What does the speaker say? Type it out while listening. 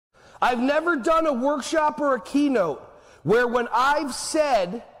I've never done a workshop or a keynote where when I've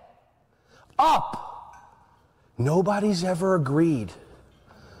said up, nobody's ever agreed.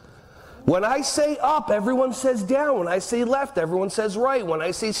 When I say up, everyone says down. When I say left, everyone says right. When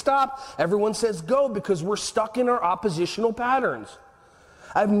I say stop, everyone says go, because we're stuck in our oppositional patterns.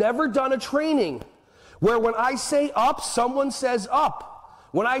 I've never done a training where when I say up, someone says up.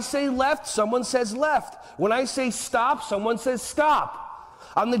 When I say left, someone says left. When I say stop, someone says stop.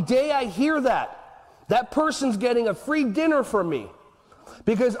 On the day I hear that, that person's getting a free dinner from me,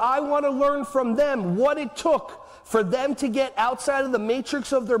 because I want to learn from them what it took for them to get outside of the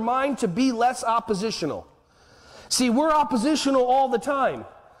matrix of their mind to be less oppositional. See, we're oppositional all the time.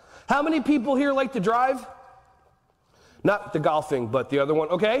 How many people here like to drive? Not the golfing, but the other one,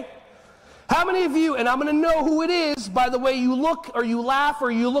 okay? How many of you, and I'm going to know who it is by the way you look or you laugh or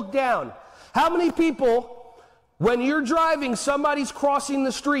you look down. How many people, when you're driving, somebody's crossing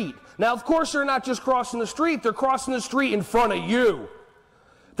the street? Now, of course, they're not just crossing the street, they're crossing the street in front of you.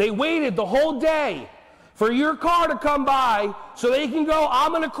 They waited the whole day for your car to come by so they can go,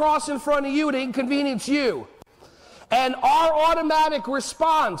 I'm going to cross in front of you to inconvenience you. And our automatic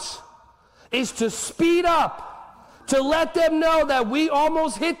response is to speed up, to let them know that we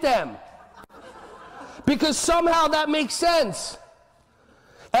almost hit them. Because somehow that makes sense.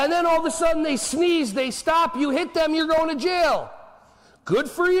 And then all of a sudden they sneeze, they stop, you hit them, you're going to jail. Good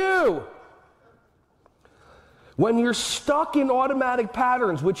for you. When you're stuck in automatic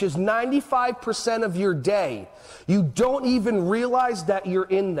patterns, which is 95% of your day, you don't even realize that you're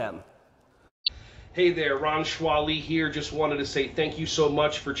in them. Hey there, Ron Schwally here. Just wanted to say thank you so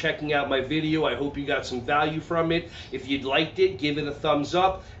much for checking out my video. I hope you got some value from it. If you liked it, give it a thumbs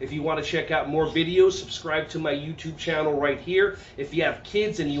up. If you want to check out more videos, subscribe to my YouTube channel right here. If you have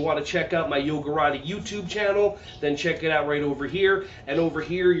kids and you want to check out my Yogarati YouTube channel, then check it out right over here. And over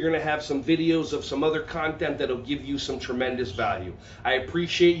here, you're going to have some videos of some other content that'll give you some tremendous value. I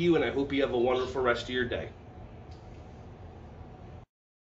appreciate you, and I hope you have a wonderful rest of your day.